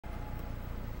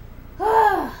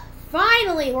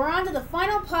Finally, we're on to the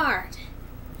final part.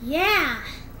 Yeah.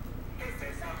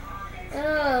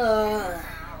 Ugh.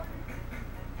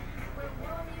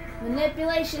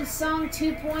 Manipulation Song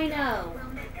 2.0.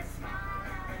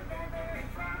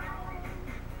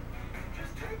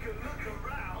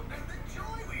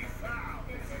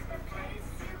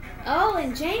 Oh,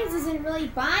 and James isn't really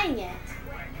buying it.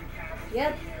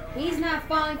 Yep, he's not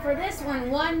falling for this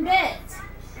one bit.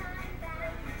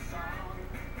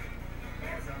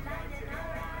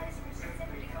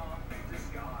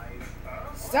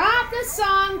 Stop the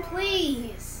song,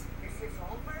 please. This is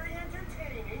all very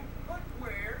entertaining, but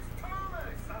where's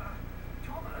Thomas?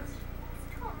 Thomas? Who's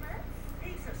Thomas?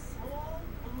 He's a small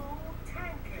blue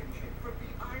tank engine from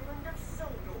the island of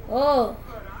Sodor. Oh.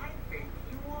 But I think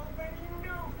you already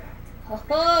know that.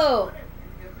 Oh.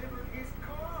 Delivered his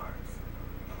cars.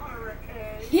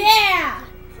 Hurricane. Yeah.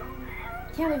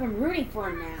 Can't believe I'm rooting for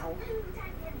him now.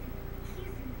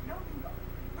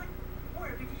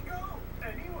 Where did he go?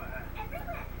 Anywhere.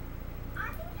 Everywhere. I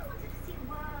think he wanted to see the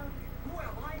world.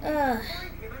 Well, I need to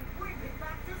find him and bring him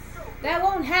back to Sodor. That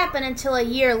won't happen until a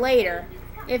year later,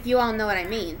 if you all know what I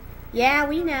mean. Yeah,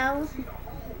 we know. See the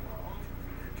whole world.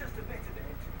 Just a bit of it.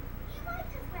 You might as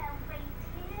well wait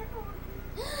here for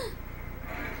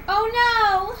Oh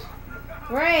no!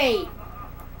 Great.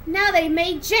 Now they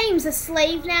made James a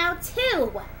slave now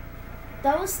too.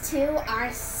 Those two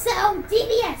are so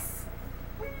devious.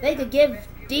 They could give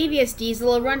Devious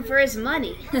Diesel a run for his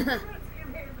money. We can't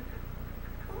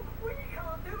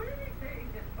do anything,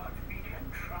 but we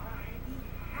can try. We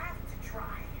have to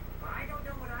try. I don't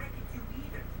know what I can do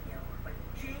either, Theo, but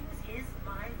James is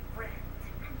my friend.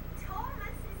 And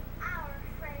Thomas is our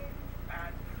friend.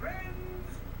 And friends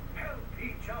help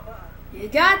each other. You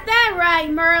got that right,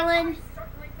 Merlin. I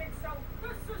certainly think so.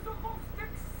 This is the most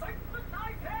excitement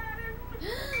I've had in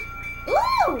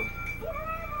Ooh!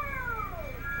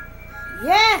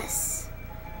 Yes!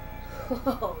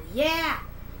 Oh, yeah!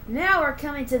 Now we're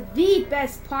coming to the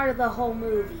best part of the whole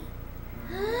movie.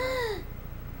 So,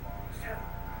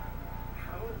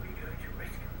 how are we going to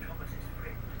rescue Thomas's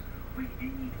friend? We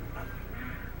need a plan.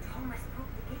 Thomas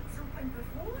broke the gates open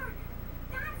before.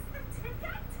 That's the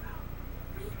ticket.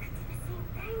 We could do the same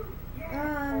thing. Yeah,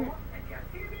 or, and just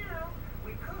hear me out,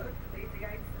 we could leave the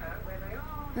gates where they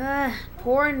are.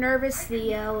 Poor nervous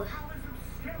Theo. Powers of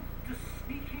stealth to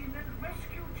sneak in and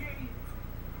rescue James.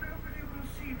 Nobody will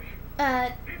see me.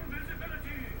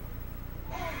 Invisibility.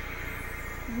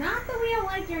 Not that we don't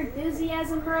like your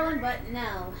enthusiasm, Merlin, but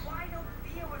no. Why don't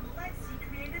Theo and Lexi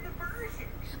create a diversion?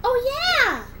 Oh,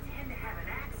 yeah! Pretend to have an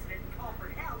accident and call for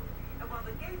help, and while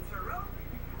the gates are open,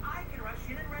 I can rush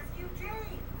in and rescue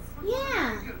James.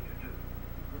 Yeah.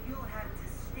 You'll have to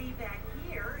stay back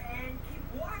here and keep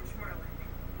watch, Merlin.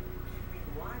 Keeping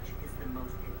watch is the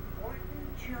most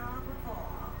important job of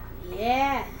all.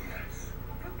 Yeah. Yes.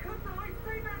 Couldn't I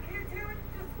stay back here too and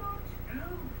just watch? No,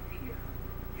 Theo.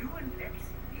 You and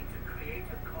Lexi need to create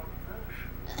a conversion.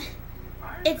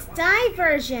 It's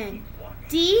diversion.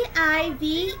 Diversion.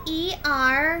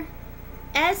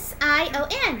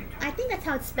 I think that's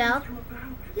how it's spelled.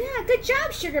 Yeah, good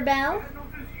job, Sugar Bell. They're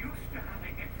not as used to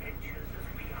having adventures as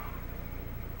we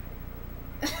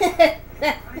are.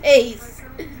 That face.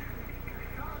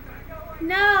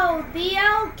 No,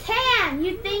 Theo, can.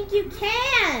 You think you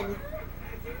can.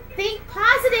 Think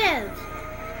positive.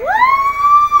 Woo!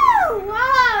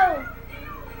 Whoa!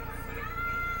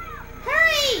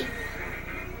 Hurry!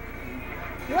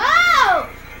 Whoa!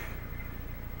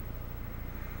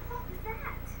 What was that?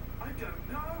 I don't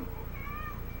know.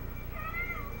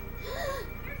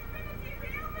 There's been a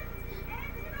derailment.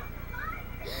 Engine up the line.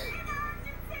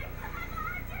 Emergency!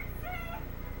 Emergency!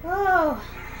 Oh.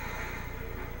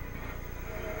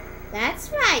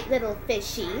 That's right, little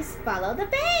fishies. Follow the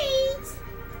bait.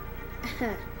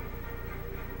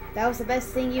 That was the best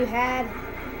thing you had,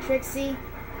 Trixie?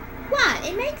 What?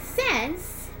 It makes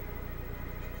sense.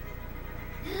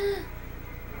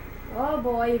 Oh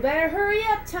boy, you better hurry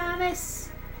up, Thomas.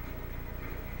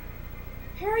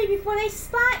 Hurry before they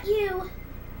spot you.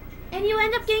 And you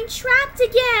end up getting trapped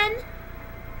again.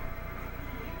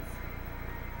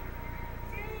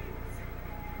 James,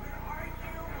 where are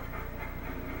you?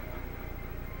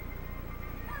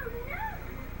 Oh no!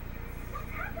 What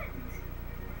happened?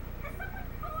 Has someone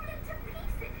fallen to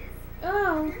pieces?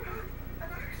 Oh. You had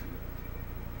an accident.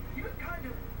 You look kind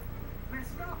of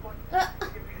messed up.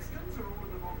 Your pistons are all in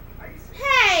the wrong place.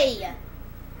 Hey!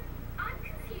 I'm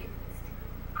confused.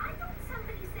 I thought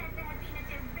somebody said there had been a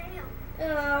derailment.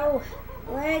 Oh,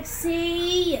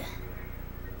 Lexi.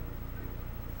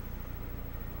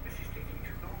 This is taking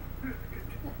too long.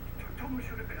 Thomas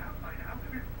should have been out by now.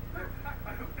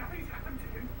 I hope nothing's happened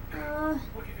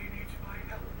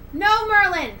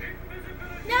Merlin!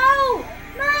 No!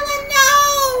 Merlin, no!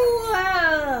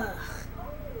 Ugh.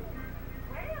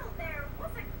 Well, there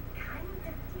was a kind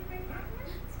of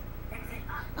derailment.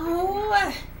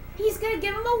 Oh, he's gonna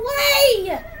give him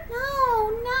away! No,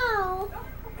 no.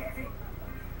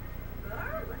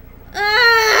 Merlin?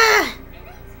 Ah!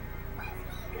 Where's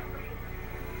he going?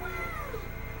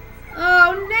 Oh,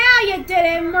 now you did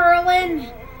it,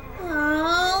 Merlin.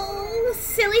 Oh,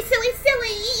 silly, silly,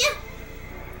 silly.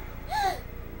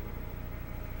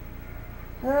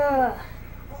 Ugh.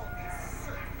 All this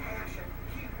certain passion,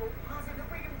 he will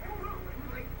positively ruin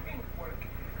my paintwork.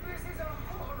 This is a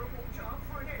horrible job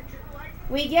for an engine like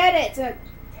We get it. James.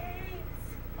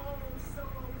 Oh, so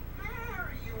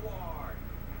there you are.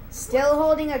 Still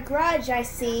holding a grudge, I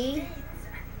see. James,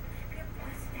 keep your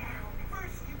voice down.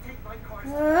 First, you take my car,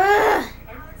 Ugh.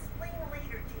 and I'll explain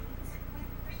later, James.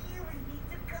 We really need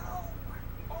to go.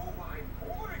 Oh, I'm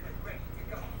more than ready to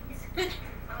go.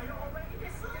 I already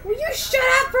decided. Will you shut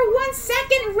up for 1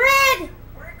 second, Red?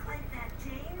 Work like that,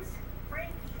 James.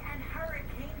 Frankie and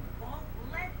Hurricane won't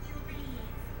let you leave.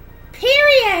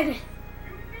 Period.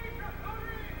 You need to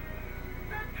hurry.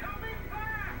 They're coming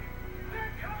back.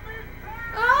 They're coming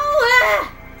back. Oh,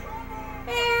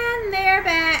 Trouble. and they're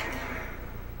back.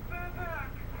 They're back.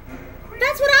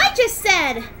 That's what I just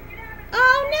said.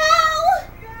 Oh, no.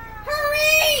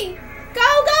 Hurry. Go,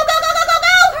 go, go, go, go, go,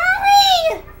 go.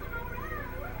 Hurry.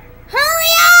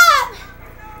 Hurry up.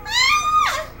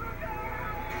 Ah.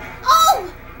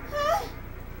 Oh.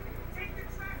 Take the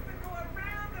tracks that go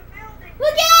around the building.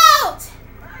 Look out.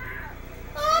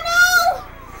 Oh, no.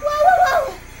 Whoa, whoa, whoa.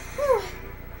 Whew.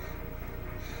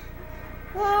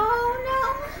 Oh, no.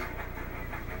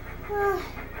 Ah.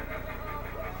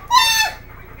 Ah.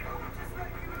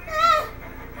 Ah.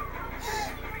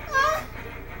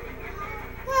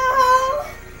 Oh.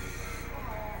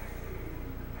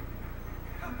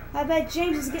 I bet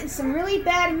James is getting some really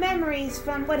bad memories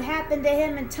from what happened to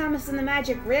him and Thomas and the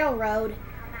Magic Railroad.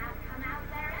 Come out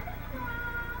there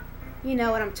anymore. You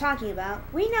know what I'm talking about.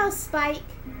 We know, Spike.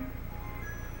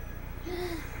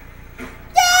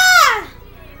 Ah!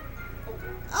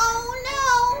 Oh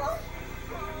no!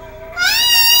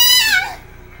 Ah!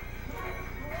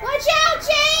 Watch out,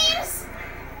 James!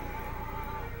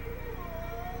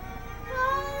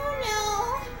 Oh no!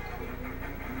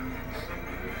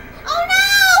 Oh no!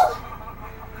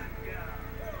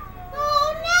 Oh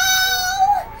no!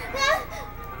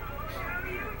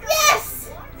 Yes!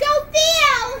 Go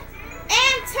Theo!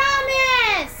 And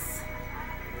Thomas!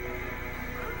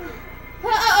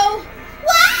 Uh-oh!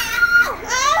 Wow!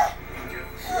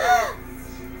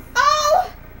 Oh!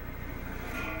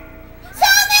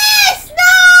 Thomas!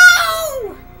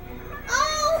 No!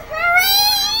 Oh,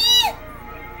 hurry!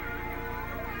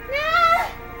 No!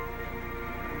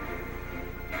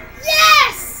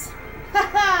 Yes!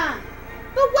 Haha!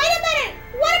 But wait a minute!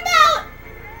 What about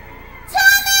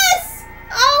Thomas?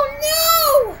 Oh no!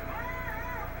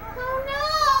 Oh no!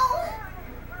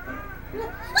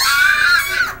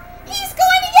 Ah! He's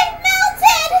going to get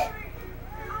melted!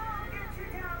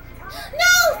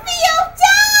 No, Theo,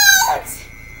 don't!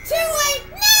 Too late!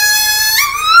 No!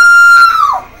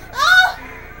 Oh!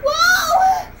 Whoa!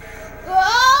 Whoa!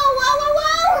 Whoa! Whoa!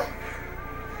 Whoa!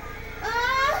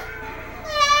 Ah!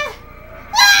 Ah!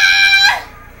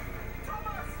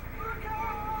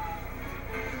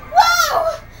 Whoa!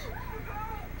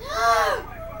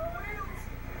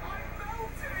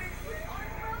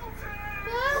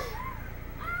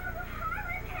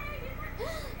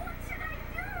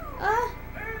 Ah!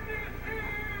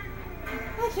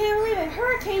 I can't believe it.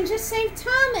 Hurricane just saved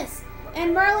Thomas,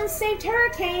 and Merlin saved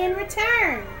Hurricane in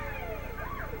return.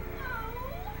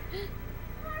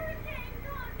 Hurricane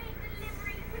can't make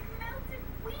deliveries with melted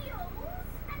wheels.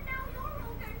 And now you're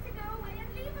all going to go away and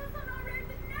leave us on our own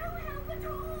with no help at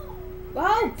all.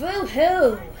 Oh, boo-hoo.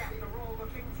 After all the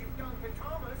things you've done to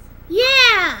Thomas,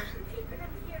 Yeah. Keeping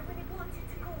him here when he wanted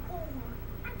to go home.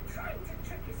 And trying to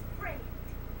trick his friend.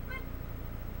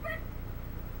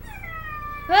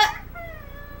 But...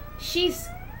 She's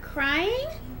crying?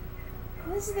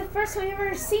 This is the first time I've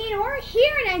ever seen or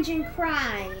hear an engine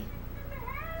cry.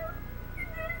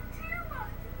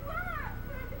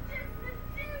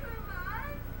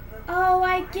 Oh,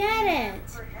 I get it.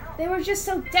 They were just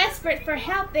so desperate for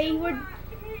help. They were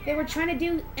trying to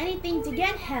do anything to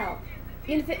get help,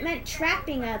 even if it meant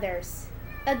trapping others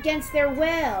against their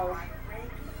will.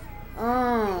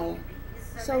 Oh,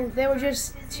 so they were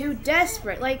just too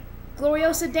desperate, like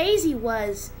Gloriosa Daisy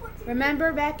was.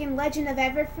 Remember back in Legend of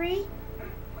Everfree?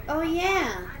 Oh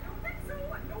yeah.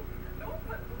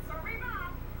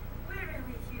 We're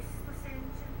really useless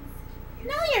engines.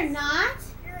 No, you're not.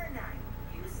 You're not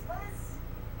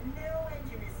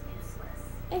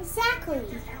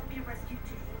Exactly. Just help me rescue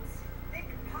James. Think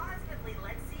positively,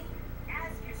 Lexi.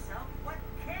 Ask yourself, what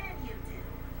can you do?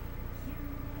 You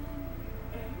mean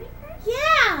anything?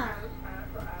 Yeah.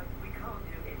 We can't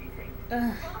do anything.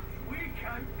 Ugh. But we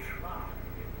can try.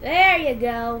 There you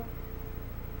go.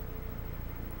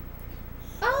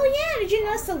 Oh yeah, did you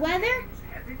notice the weather?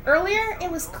 Earlier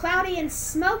it was cloudy and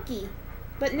smoky,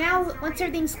 but now once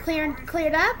everything's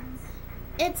cleared up,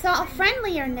 it's all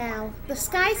friendlier now. The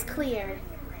sky's cleared.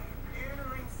 And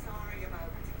I'm sorry about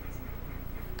teasing.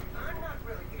 I'm not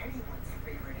really anyone's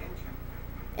favorite engine.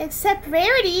 Except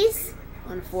Rarity's,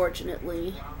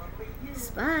 unfortunately. Probably you.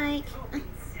 Spike. Don't be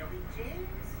silly, James.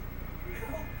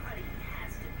 Nobody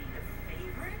has to be the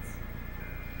favorite.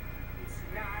 It's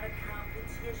not a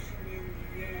competition in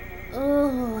the end.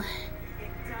 Oh,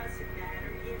 It doesn't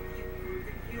matter if you prove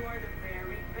that you are the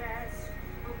very best.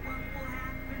 But what will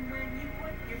happen when you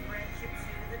put your friendship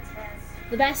to the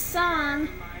test? the best song.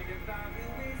 Mind about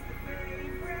who is the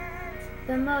favorite.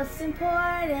 The most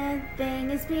important thing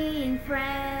is being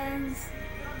friends.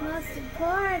 Most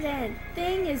important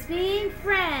thing is being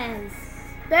friends.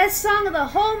 Best song of the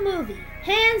whole movie.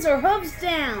 Hands or hooves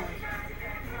down.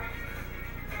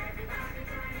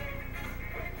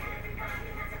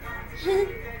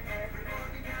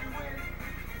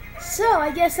 So,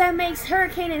 I guess that makes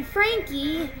Hurricane and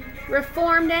Frankie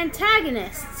reformed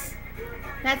antagonists.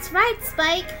 That's right,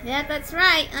 Spike. Yeah, that's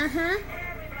right. Uh-huh.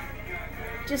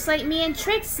 Just like me and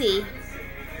Trixie.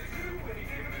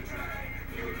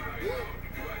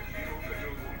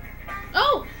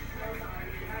 Oh!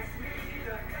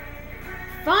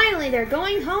 Finally, they're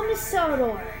going home to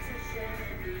Sodor.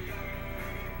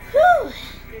 Whew!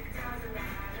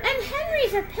 And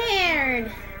Henry's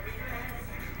repaired.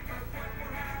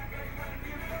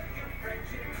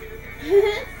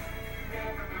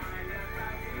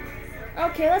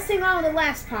 Okay, let's sing along with the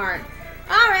last part.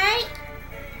 Alright.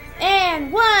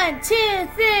 And 1, 2,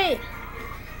 3.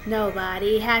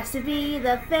 Nobody has to be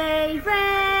the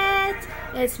favorite.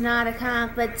 It's not a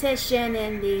competition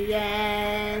in the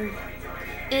end.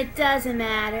 It doesn't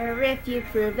matter if you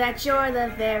prove that you're the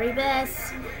very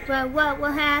best. But what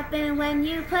will happen when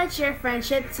you put your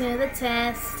friendship to the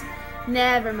test?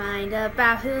 Never mind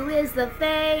about who is the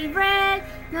favorite.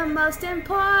 The most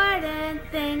important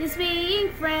thing is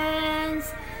being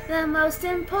friends. The most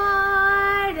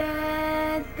important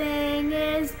thing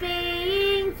is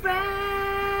being friends.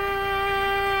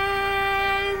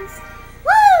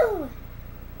 Woo!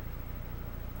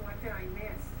 What did I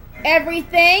miss?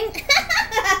 Everything.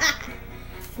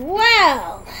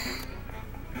 Well,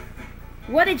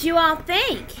 what did you all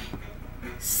think?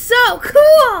 So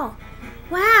cool!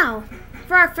 Wow,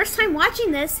 for our first time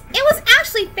watching this, it was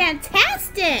actually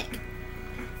fantastic!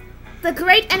 The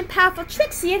great and powerful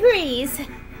Trixie agrees.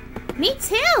 Me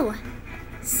too.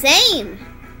 Same.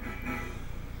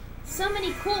 So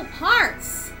many cool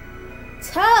parts.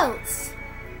 Totes.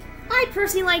 I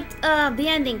personally liked the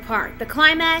ending part, the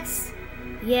climax.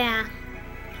 Yeah.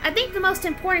 I think the most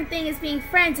important thing is being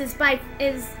friends is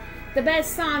the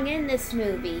best song in this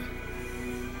movie.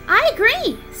 I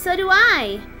agree. So do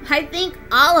I. I think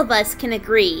all of us can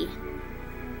agree.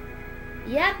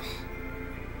 Yep.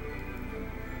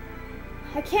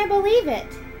 I can't believe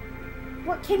it.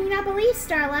 What can you not believe,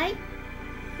 Starlight?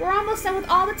 We're almost done with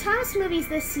all the Thomas movies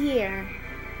this year.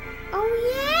 Oh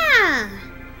yeah.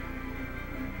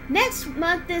 Next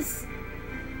month has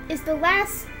the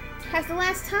last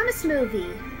Thomas movie.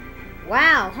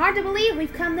 Wow, hard to believe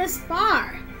we've come this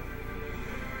far.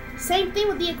 Same thing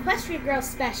with the Equestria Girls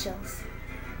specials.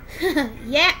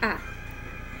 Yeah.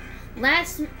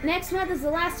 Next month is the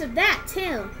last of that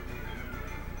too.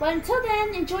 But until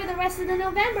then, enjoy the rest of the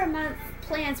November month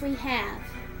plans we have,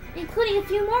 including a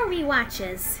few more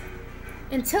rewatches.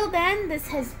 Until then, this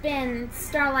has been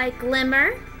Starlight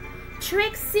Glimmer,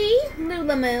 Trixie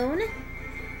Lulamoon,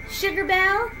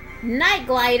 Sugarbelle, Night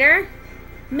Glider,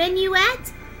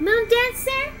 Minuet, Moon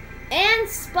Dancer, and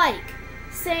Spike,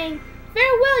 saying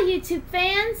farewell, YouTube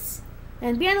fans,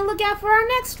 and be on the lookout for our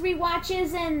next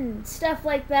rewatches and stuff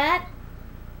like that.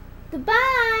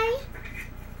 Goodbye!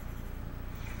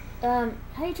 How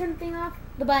do you turn the thing off?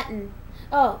 The button.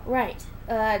 Oh, right.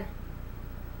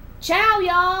 Ciao,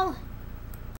 y'all!